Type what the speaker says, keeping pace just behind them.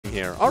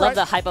here. Love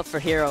the hype up for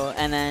Hero,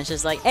 and then it's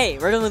just like, hey,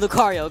 we're doing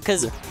Lucario,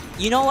 because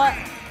you know what?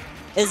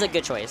 It's a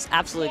good choice.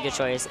 Absolutely good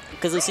choice.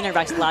 Because Lucina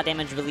racks a lot of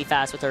damage really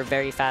fast with her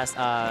very fast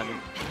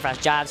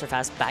fast jabs, her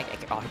fast back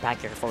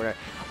air forward.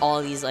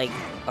 All these like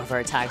of her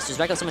attacks just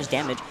rack up so much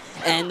damage.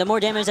 And the more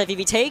damage that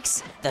Vivi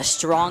takes, the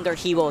stronger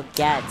he will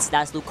get.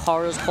 That's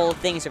Lucario's whole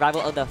thing,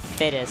 survival of the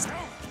fittest.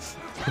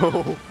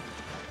 The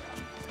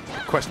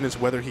question is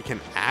whether he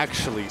can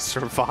actually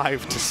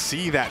survive to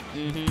see that,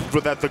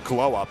 the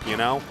glow up, you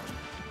know?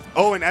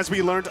 Oh, and as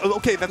we learned,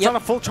 okay, that's not a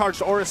full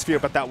charged Aura Sphere,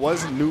 but that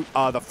was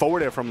the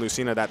forward air from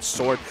Lucina, that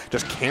sword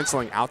just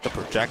canceling out the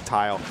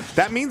projectile.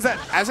 That means that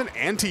as an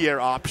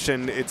anti-air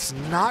option, it's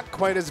not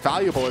quite as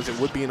valuable as it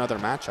would be in other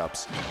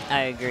matchups.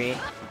 I agree.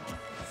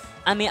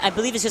 I mean, I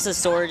believe it's just a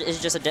sword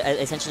is just an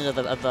extension of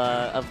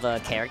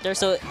the character,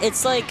 so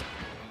it's like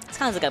it's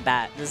kind of like a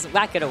bat. Just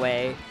whack it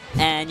away,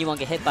 and you won't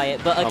get hit by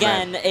it. But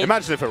again,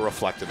 imagine if it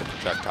reflected the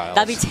projectiles.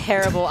 That'd be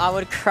terrible. I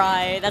would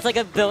cry. That's like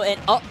a built-in.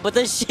 Oh, but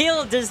the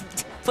shield just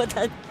put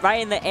that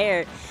right in the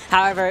air.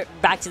 However,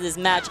 back to this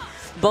match,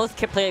 both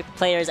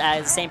players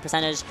at the same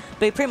percentage,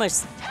 but pretty much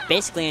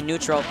basically in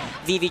neutral.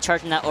 Vivi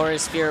charging that Aura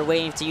Sphere,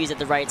 waiting to use it at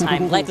the right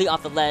time, likely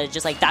off the ledge,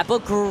 just like that.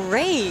 But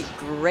great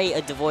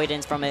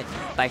avoidance from it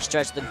by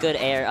Stretch, the good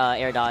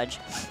air dodge.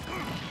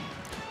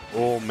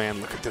 Oh man,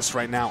 look at this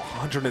right now,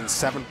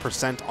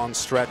 107% on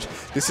Stretch.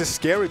 This is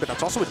scary, but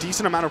that's also a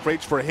decent amount of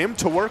rage for him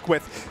to work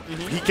with.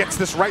 He gets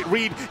this right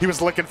read. He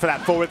was looking for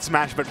that forward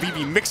smash, but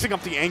Vivi mixing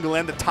up the angle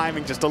and the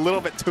timing just a little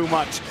bit too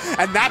much.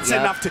 And that's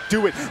enough to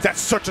do it. That's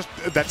such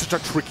a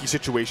tricky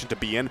situation to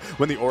be in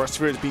when the Aura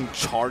Sphere is being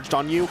charged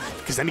on you,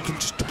 because then he can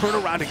just turn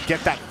around and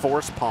get that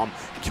Force Palm.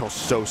 Kill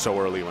so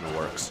early when it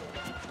works.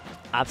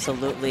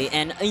 Absolutely,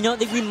 and you know,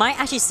 we might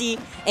actually see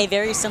a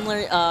very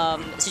similar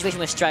situation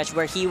with Stretch,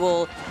 where he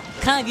will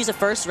kind of use the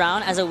first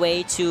round as a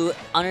way to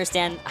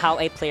understand how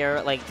a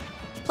player like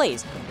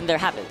plays and their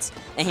habits,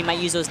 and he might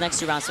use those next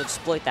 2 rounds to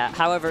exploit that.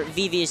 However,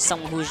 Vivi is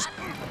someone who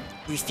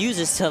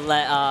refuses to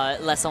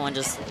let someone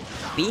just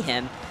beat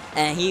him,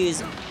 and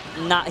he's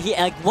not. He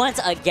once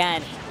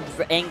again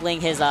angling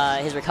his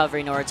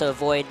recovery in order to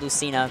avoid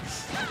Lucina.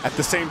 At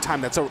the same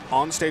time, that's an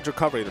on-stage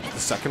recovery. That's the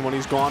second one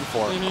he's gone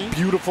for.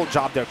 Beautiful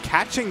job there,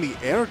 catching the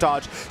air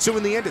dodge. So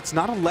in the end, it's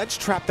not a ledge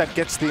trap that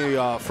gets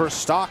the first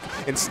stock.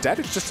 Instead,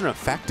 it's just an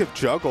effective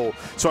juggle.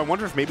 So I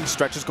wonder if maybe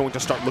Stretch is going to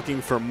start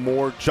looking for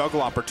more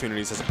juggle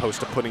opportunities as opposed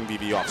to putting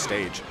Vivi off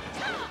stage.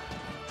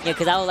 Yeah,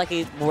 because that will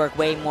likely work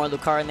way more.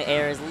 Lucario in the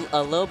air is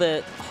a little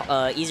bit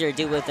easier to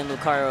deal with than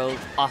Lucario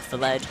off the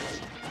ledge,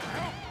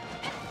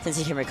 since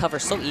he can recover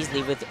so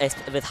easily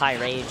with high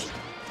rage,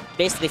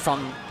 basically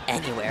from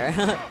anywhere.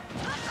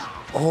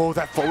 Oh,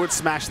 that forward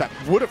smash that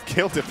would have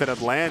killed if it had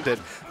landed,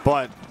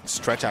 but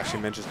Stretch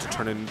actually manages to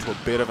turn it into a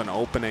bit of an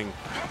opening.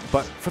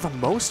 But for the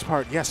most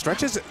part, yeah,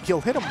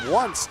 he'll hit him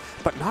once,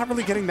 but not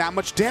really getting that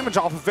much damage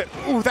off of it.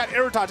 Ooh, that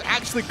air dodge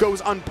actually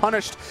goes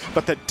unpunished,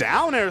 but the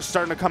down air is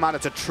starting to come out.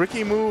 It's a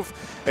tricky move,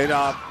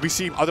 and we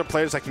see other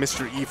players like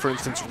Mr. E, for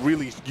instance,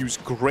 really use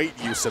great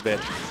use of it.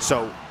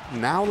 So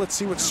now let's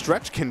see what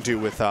Stretch can do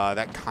with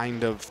that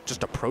kind of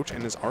just approach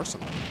in his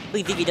arsenal. I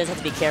believe Vivi does have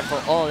to be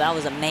careful. Oh, that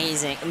was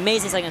amazing.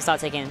 Amazing second stop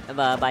taken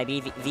by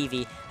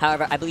Vivi.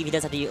 However, I believe he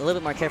does have to be a little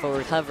bit more careful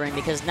recovering,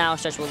 because now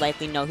Stretch will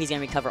likely know he's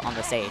going to recover on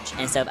the stage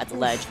instead of at the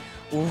ledge.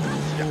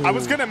 Yeah, I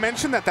was going to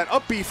mention that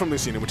up B from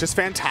Lucina, which is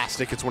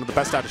fantastic. It's one of the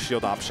best out of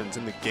shield options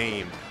in the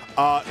game.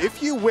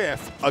 If you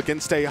whiff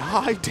against a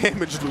high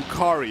damage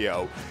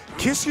Lucario,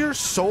 kiss your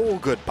soul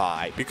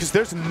goodbye, because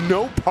there's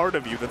no part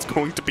of you that's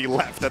going to be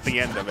left at the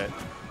end of it.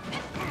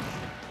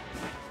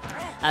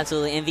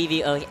 Absolutely, and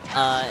Vivi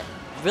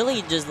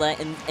really just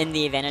in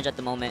the advantage at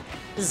the moment.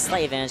 This is a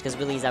slight advantage because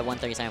really he's at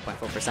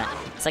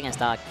 137.4%. Second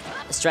stock.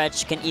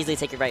 Stretch can easily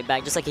take it right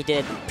back, just like he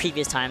did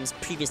previous times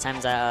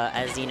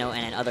as Xeno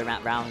and in other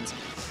rounds.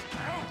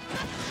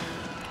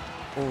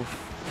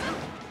 Oof.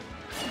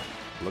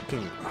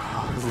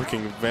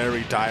 Looking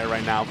very dire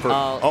right now.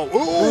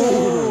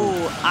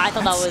 Ooh! I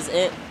thought that was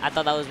it. I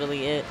thought that was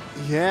really it.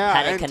 Yeah.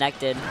 Had it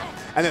connected.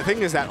 And the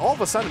thing is that all of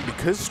a sudden,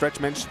 because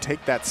Stretch managed to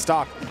take that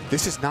stock,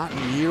 this is not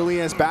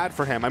nearly as bad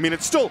for him. I mean,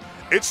 it's still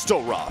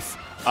rough.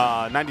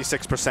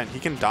 96%. He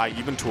can die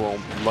even to a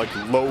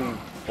low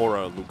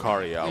Aura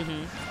Lucario.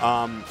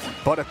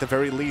 But at the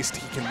very least,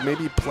 he can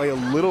maybe play a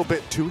little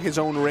bit to his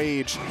own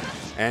rage.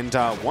 And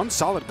one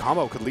solid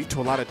combo could lead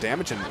to a lot of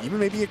damage and even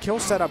maybe a kill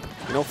setup.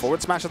 You know,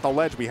 forward smash at the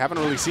ledge, we haven't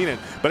really seen it,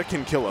 but it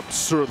can kill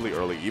absurdly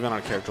early, even on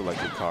a character like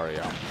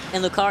Lucario.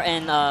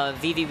 And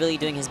Vivi really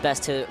doing his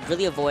best to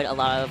really avoid a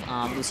lot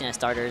of Lucina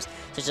starters,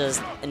 such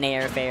as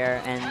Nair,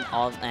 Fair, and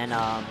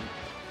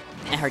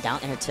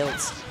her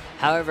tilts.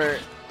 However,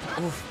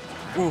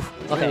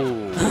 okay.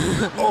 Ooh.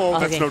 Oh,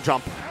 that's no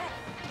jump.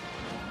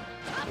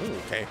 Ooh,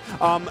 okay.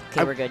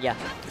 Okay, we're good, yeah.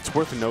 It's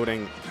worth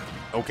noting.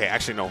 Okay,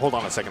 actually, no, hold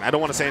on a second. I don't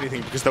want to say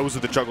anything because those are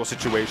the juggle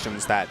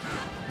situations that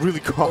really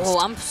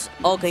cost.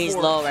 Okay, he's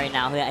low right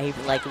now. He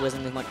likely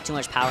wasn't too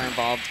much power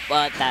involved,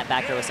 but that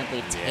back air will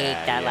simply take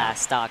that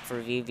last stock for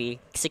Vivi,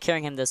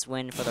 securing him this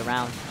win for the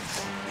round.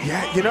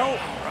 Yeah, you know,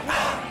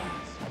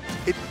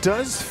 It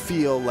does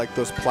feel like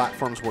those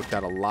platforms worked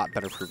out a lot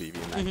better for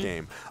Vivi in that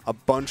game. A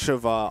bunch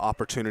of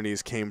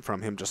opportunities came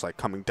from him just like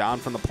coming down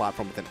from the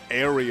platform with an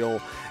aerial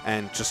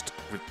and just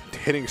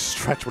hitting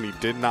Stretch when he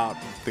did not,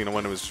 you know,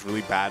 when it was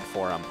really bad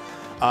for him.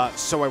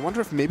 So I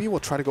wonder if maybe we'll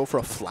try to go for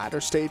a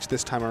flatter stage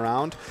this time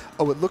around.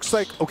 Oh, it looks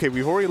like, okay,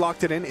 we've already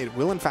locked it in. It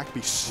will, in fact,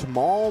 be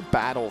small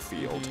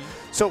battlefield.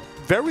 So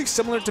very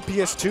similar to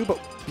PS2, but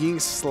being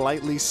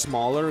slightly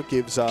smaller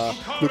gives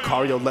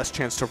Lucario less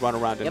chance to run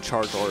around and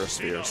charge Aura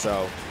Sphere.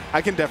 So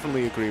I can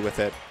definitely agree with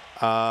it.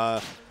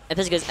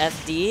 It's because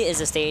FD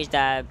is a stage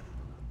that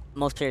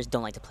most players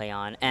don't like to play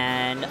on.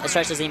 And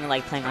Stretch doesn't even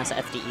like playing on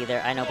FD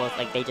either. I know both,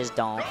 like, they just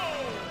don't.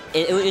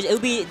 It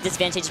would be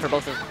disadvantageous for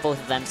both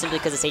of them, simply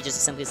because the stage is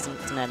simply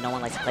something that no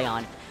one likes to play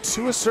on.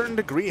 To a certain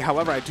degree,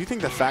 however, I do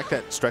think the fact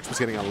that Stretch was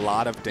getting a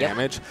lot of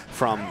damage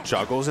from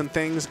juggles and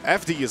things,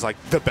 FD is like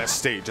the best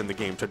stage in the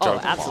game to juggle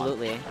on.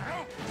 Absolutely.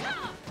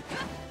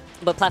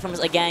 But platforms,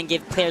 again,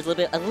 give players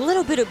a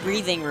little bit of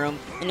breathing room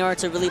in order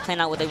to really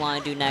plan out what they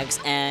want to do next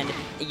and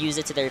use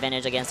it to their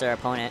advantage against their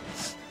opponent.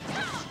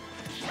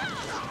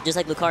 Just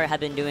like Lucario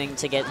had been doing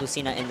to get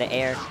Lucina in the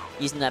air,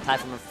 using that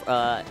platform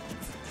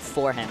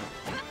for him.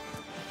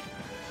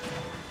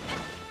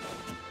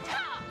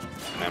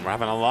 Man, we're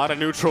having a lot of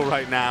neutral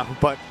right now,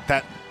 but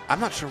that I'm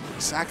not sure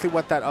exactly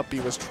what that up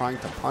B was trying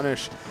to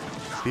punish.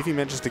 Vivi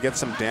manages to get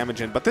some damage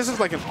in, but this is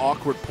like an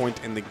awkward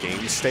point in the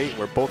game state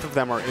where both of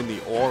them are in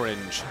the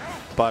orange,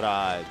 but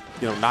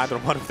you know, neither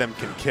one of them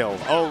can kill.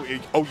 Oh,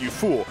 you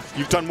fool!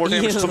 You've done more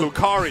damage to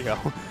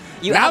Lucario.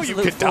 Now you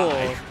could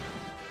die.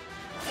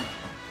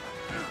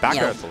 Back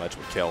air at the ledge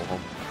would kill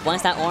him.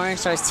 Once that orange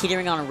starts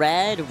teetering on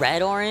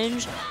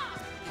red-orange,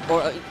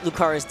 or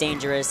Lucario is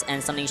dangerous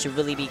and something you should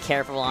really be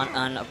careful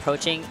on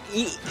approaching.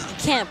 You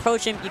can't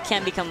approach him. You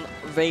can't become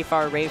very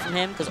far away from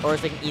him because Aura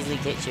Sphere can easily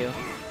get you.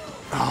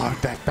 Oh,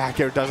 that back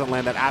air doesn't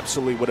land. That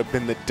absolutely would have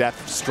been the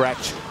death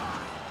Stretch.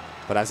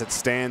 But as it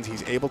stands,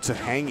 he's able to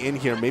hang in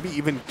here, maybe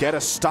even get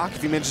a stock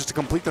if he manages to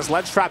complete this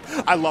ledge trap.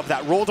 I love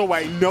that. Rolled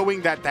away,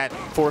 knowing that that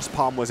Force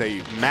Palm was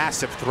a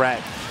massive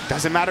threat.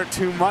 Doesn't matter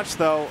too much,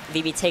 though.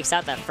 Vivi takes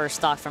out that first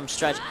stock from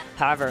Stretch.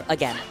 However,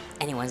 again,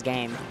 anyone's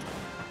game.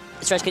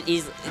 Stretch could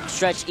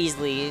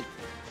easily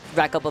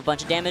rack up a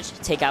bunch of damage,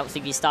 take out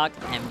Vivi's stock,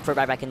 and put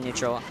right back in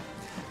neutral.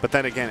 But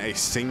then again, a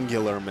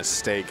singular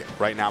mistake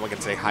right now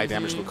against a high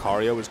damage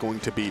Lucario is going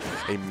to be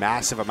a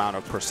massive amount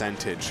of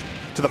percentage,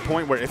 to the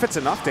point where if it's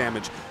enough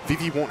damage,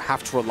 Vivi won't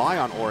have to rely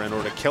on Aura in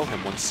order to kill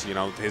him once, you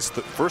know, his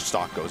first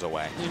stock goes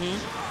away.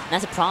 And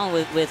that's a problem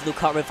with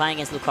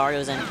fighting against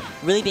Lucarios, and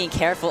really being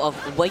careful of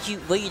what you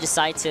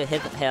decide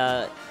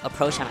to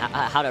approach him,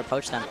 how to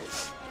approach them.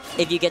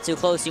 If you get too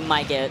close, you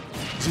might get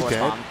Force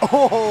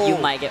Bomb. You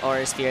might get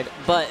Aura Sphered.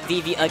 But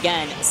Vivi,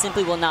 again,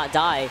 simply will not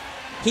die.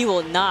 He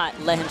will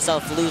not let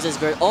himself lose his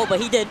bird. Oh,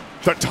 but he did.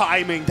 The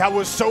timing, that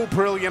was so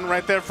brilliant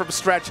right there from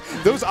Stretch.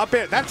 Those up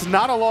air, that's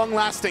not a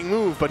long-lasting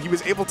move, but he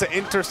was able to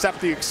intercept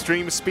the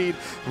extreme speed.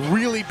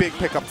 Really big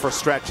pickup for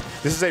Stretch.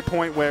 This is a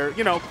point where,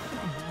 you know,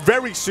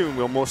 very soon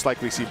we'll most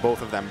likely see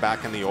both of them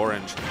back in the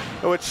orange,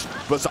 which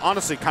was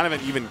honestly kind of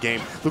an even game.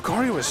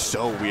 Lucario is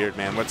so weird,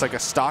 man, where it's like a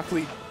stock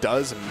lead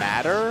does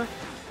matter,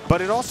 but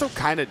it also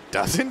kind of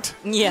doesn't.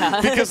 Yeah.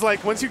 Because,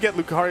 like, once you get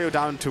Lucario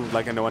down to,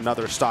 like,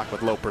 another stock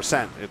with low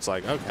percent, it's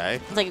like, okay.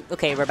 It's like,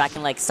 okay, we're back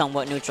in, like,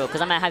 somewhat neutral.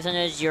 Because I'm at high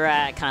percentage, you're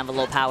at kind of a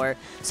low power.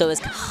 So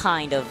it's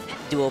kind of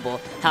doable.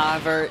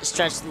 However,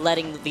 Stretch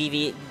letting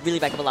Vivi really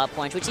rack up a lot of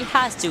points, which he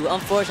has to.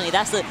 Unfortunately,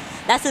 that's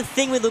the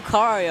thing with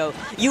Lucario.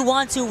 You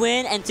want to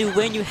win, and to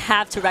win, you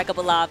have to rack up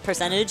a lot of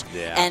percentage.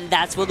 Yeah. And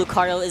that's what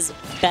Lucario is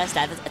best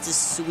at. It's a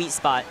sweet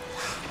spot.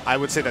 I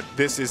would say that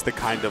this is the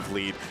kind of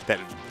lead that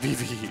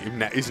Vivi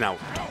is now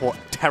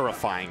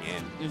terrifying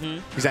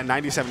in. He's at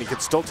 97. He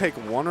could still take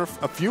one or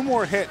a few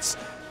more hits,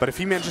 but if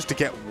he manages to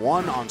get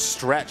one on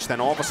Stretch,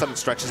 then all of a sudden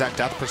Stretch is at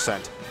death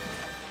percent.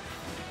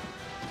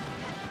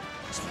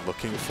 Just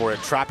looking for it,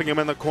 trapping him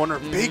in the corner.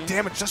 Big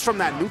damage just from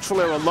that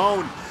neutral air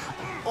alone.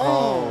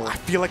 Oh, I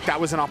feel like that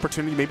was an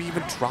opportunity. Maybe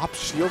even drop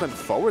shield and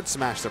forward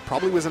smash. There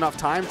probably was enough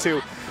time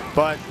to,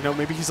 but you know,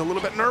 maybe he's a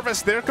little bit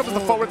nervous. There comes the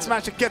forward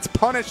smash. It gets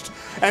punished,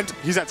 and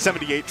he's at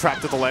 78,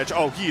 trapped to the ledge.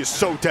 Oh, he is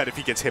so dead if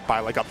he gets hit by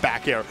like a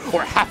back air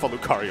or half of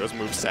Lucario's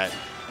moveset.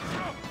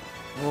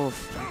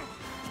 Oof.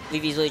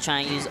 Vivi's really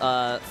trying to use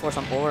Force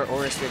Bomb or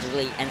Aura Sphere to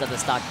really end up the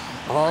stock.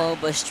 Oh,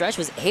 but Stretch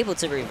was able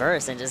to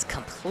reverse and just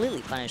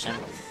completely punish him.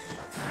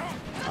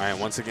 All right,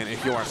 once again,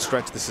 if you are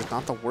Stretch, this is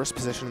not the worst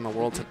position in the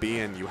world to be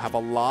in. You have a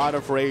lot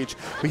of rage.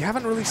 We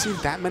haven't really seen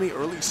that many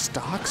early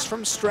stocks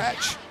from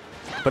Stretch,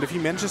 but if he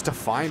manages to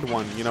find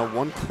one, you know,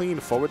 one clean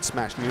forward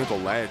smash near the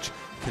ledge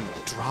can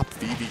drop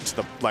Vivi to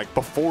the, like,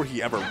 before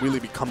he ever really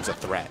becomes a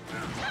threat.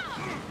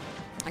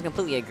 I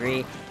completely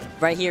agree.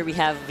 Right here we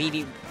have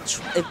Vivi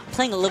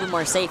playing a little bit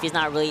more safe. He's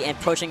not really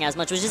approaching as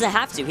much, which doesn't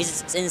have to.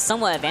 He's in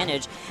somewhat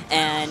advantage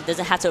and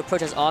doesn't have to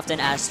approach as often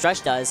as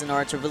Stretch does in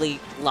order to really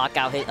lock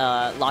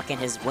in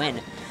his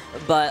win.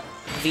 But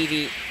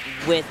Vivi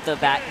with the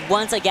back,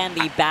 once again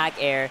the back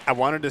air. I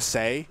wanted to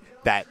say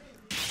that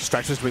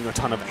Stretch was doing a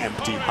ton of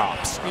empty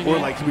hops. Or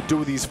like he would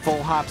do these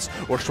full hops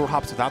or short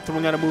hops without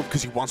throwing out a move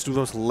because he wants to do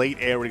those late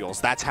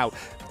aerials. That's how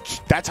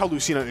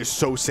Lucina is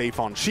so safe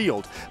on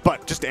shield.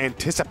 But just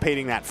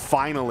anticipating that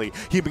finally,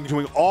 he'd been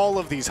doing all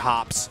of these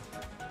hops.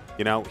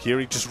 You know, here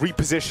he just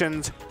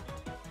repositioned.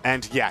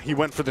 And yeah, he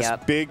went for this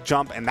big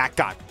jump, and that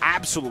got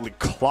absolutely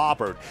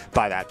clobbered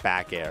by that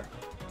back air.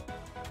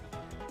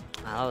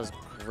 Wow, that was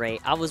great.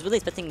 I was really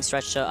expecting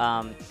Stretch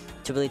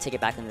to really take it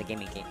back into the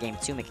game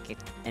 2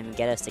 and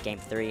get us to game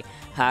 3.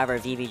 However,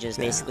 Vivi just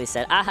basically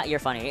said, "Ah, you're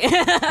funny."